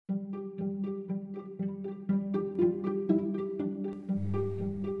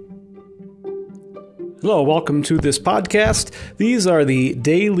Hello, welcome to this podcast. These are the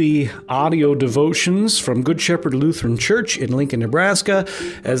daily audio devotions from Good Shepherd Lutheran Church in Lincoln, Nebraska,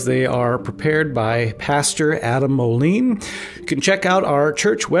 as they are prepared by Pastor Adam Moline. You can check out our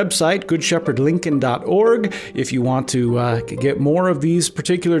church website, goodshepherdlincoln.org, if you want to get more of these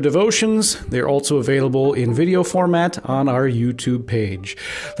particular devotions. They're also available in video format on our YouTube page.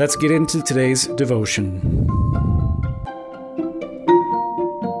 Let's get into today's devotion.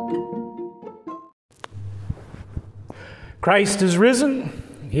 Christ is risen.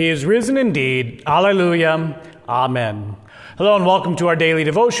 He is risen indeed. Alleluia. Amen. Hello and welcome to our daily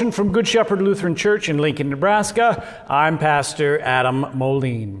devotion from Good Shepherd Lutheran Church in Lincoln, Nebraska. I'm Pastor Adam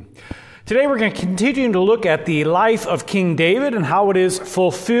Moline. Today we're going to continue to look at the life of King David and how it is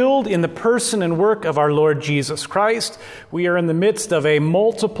fulfilled in the person and work of our Lord Jesus Christ. We are in the midst of a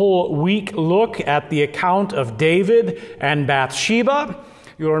multiple week look at the account of David and Bathsheba.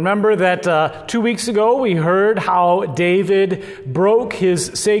 You'll remember that 2 weeks ago we heard how David broke his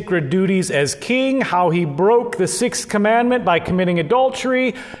sacred duties as king, how he broke the sixth commandment by committing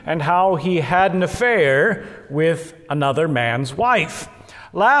adultery, and how he had an affair with another man's wife.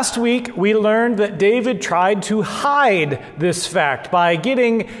 Last week, we learned that David tried to hide this fact by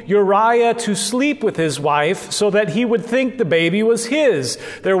getting Uriah to sleep with his wife so that he would think the baby was his.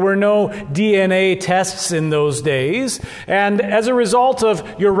 There were no DNA tests in those days. And as a result of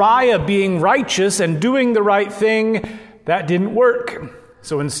Uriah being righteous and doing the right thing, that didn't work.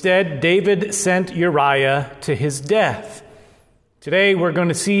 So instead, David sent Uriah to his death. Today we're going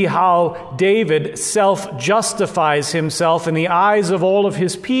to see how David self-justifies himself in the eyes of all of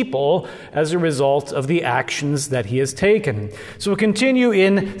his people as a result of the actions that he has taken. So we'll continue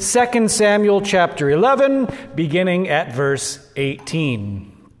in 2 Samuel chapter 11, beginning at verse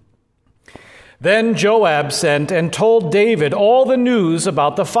 18. Then Joab sent and told David all the news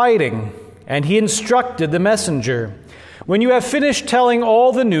about the fighting, and he instructed the messenger, "When you have finished telling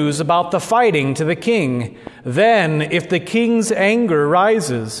all the news about the fighting to the king, then if the king's anger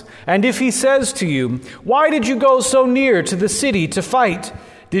rises, and if he says to you, 'Why did you go so near to the city to fight?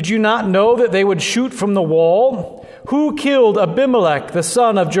 Did you not know that they would shoot from the wall? Who killed Abimelech, the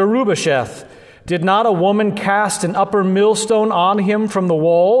son of Jerubbesheth? Did not a woman cast an upper millstone on him from the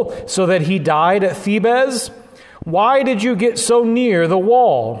wall, so that he died at Thebez? Why did you get so near the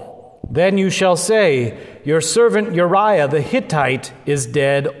wall?' Then you shall say, 'Your servant Uriah the Hittite is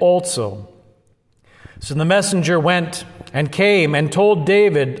dead also.'" So the messenger went and came and told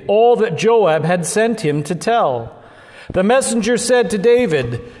David all that Joab had sent him to tell. The messenger said to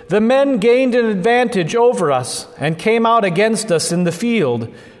David, "The men gained an advantage over us and came out against us in the field,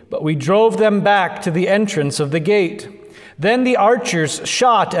 but we drove them back to the entrance of the gate. Then the archers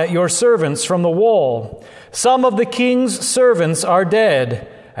shot at your servants from the wall. Some of the king's servants are dead,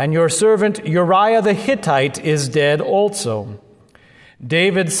 and your servant Uriah the Hittite is dead also."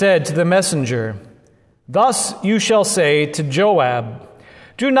 David said to the messenger, "Thus you shall say to Joab,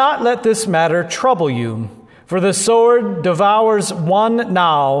 'Do not let this matter trouble you, for the sword devours one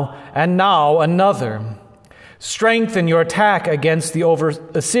now, and now another. Strengthen your attack against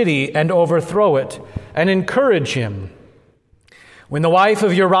the city and overthrow it, and encourage him.'" When the wife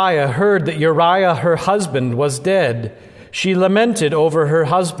of Uriah heard that Uriah her husband was dead, she lamented over her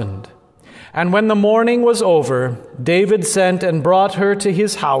husband. And when the mourning was over, David sent and brought her to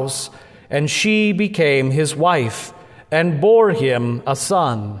his house, and she became his wife, and bore him a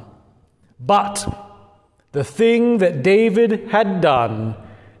son. But the thing that David had done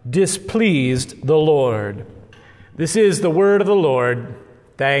displeased the Lord. This is the word of the Lord.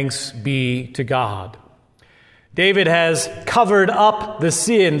 Thanks be to God. David has covered up the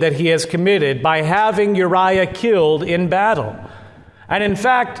sin that he has committed by having Uriah killed in battle. And in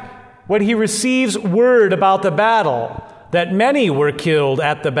fact, when he receives word about the battle, that many were killed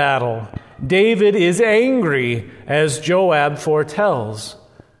at the battle, David is angry, as Joab foretells.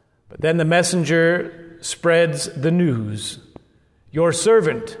 But then the messenger spreads the news. Your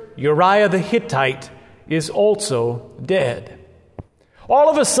servant, Uriah the Hittite, is also dead. All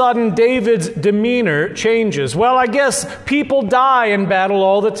of a sudden, David's demeanor changes. Well, I guess people die in battle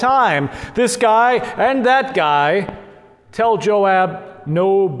all the time. This guy and that guy. Tell Joab,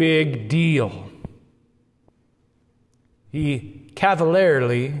 no big deal. He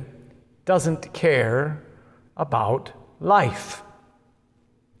cavalierly doesn't care about life.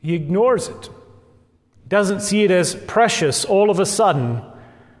 He ignores it. Doesn't see it as precious all of a sudden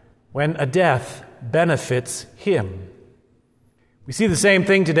when a death benefits him. We see the same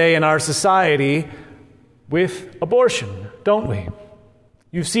thing today in our society with abortion, don't we?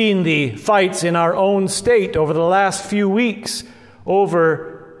 You've seen the fights in our own state over the last few weeks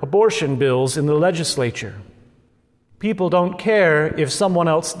over abortion bills in the legislature. People don't care if someone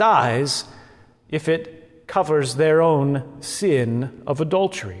else dies if it covers their own sin of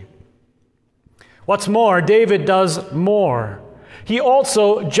adultery. What's more, David does more. He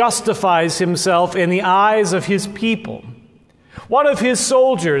also justifies himself in the eyes of his people. One of his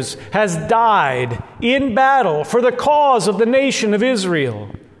soldiers has died in battle for the cause of the nation of Israel.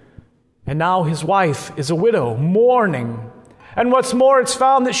 And now his wife is a widow, mourning. And what's more, it's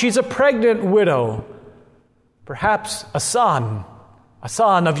found that she's a pregnant widow. Perhaps a son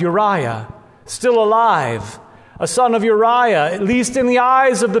of Uriah, still alive, a son of Uriah, at least in the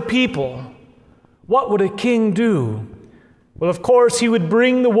eyes of the people. What would a king do? Well, of course, he would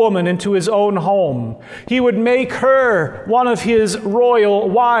bring the woman into his own home. He would make her one of his royal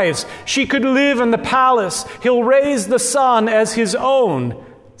wives. She could live in the palace. He'll raise the son as his own,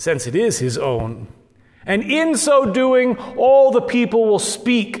 since it is his own. And in so doing, all the people will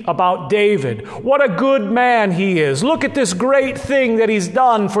speak about David. What a good man he is. Look at this great thing that he's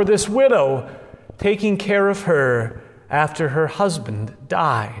done for this widow, taking care of her after her husband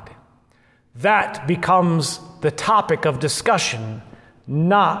died. That becomes the topic of discussion,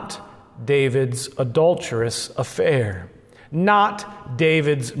 not David's adulterous affair, not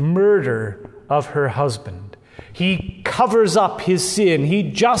David's murder of her husband. He covers up his sin. He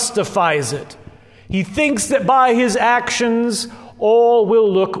justifies it. He thinks that by his actions, all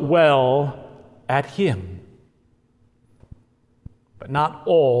will look well at him. But not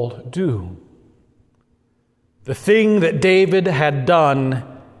all do. The thing that David had done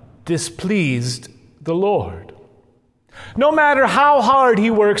displeased the Lord. No matter how hard he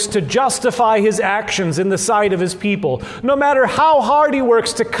works to justify his actions in the sight of his people, no matter how hard he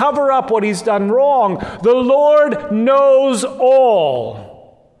works to cover up what he's done wrong, the Lord knows all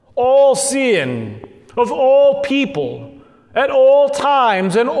sin of all people at all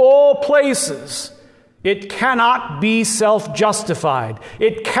times and all places. It cannot be self-justified.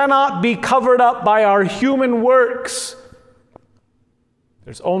 It cannot be covered up by our human works.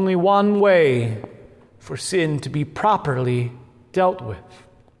 There's only one way for sin to be properly dealt with: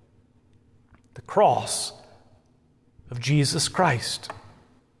 the cross of Jesus Christ.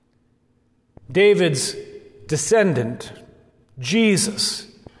 David's descendant, Jesus,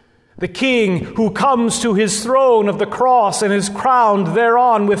 the king who comes to his throne of the cross and is crowned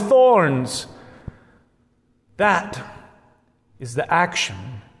thereon with thorns. That is the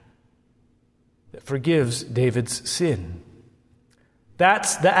action that forgives David's sin.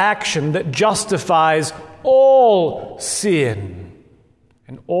 That's the action that justifies all sin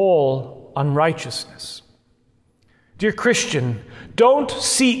and all unrighteousness. Dear Christian, don't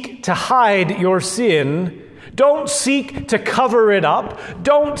seek to hide your sin. Don't seek to cover it up.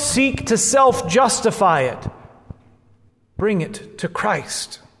 Don't seek to self-justify it. Bring it to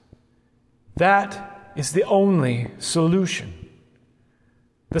Christ. That is the only solution.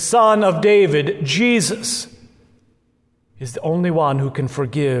 The Son of David, Jesus, is the only one who can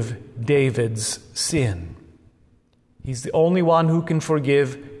forgive David's sin. He's the only one who can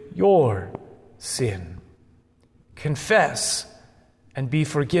forgive your sin. Confess and be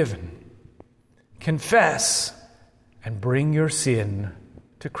forgiven. Confess and bring your sin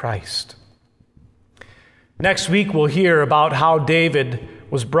to Christ. Next week we'll hear about how David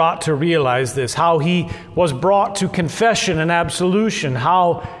was brought to realize this, how he was brought to confession and absolution,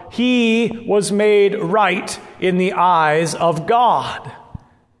 how he was made right in the eyes of God,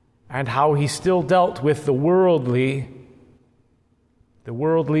 and how he still dealt with the worldly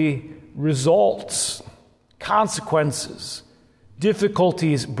results, consequences,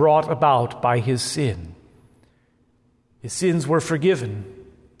 difficulties brought about by his sin. His sins were forgiven.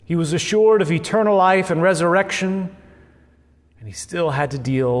 He was assured of eternal life and resurrection, and he still had to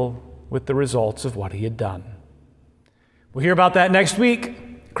deal with the results of what he had done. We'll hear about that next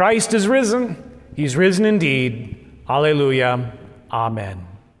week. Christ is risen. He's risen indeed. Alleluia. Amen.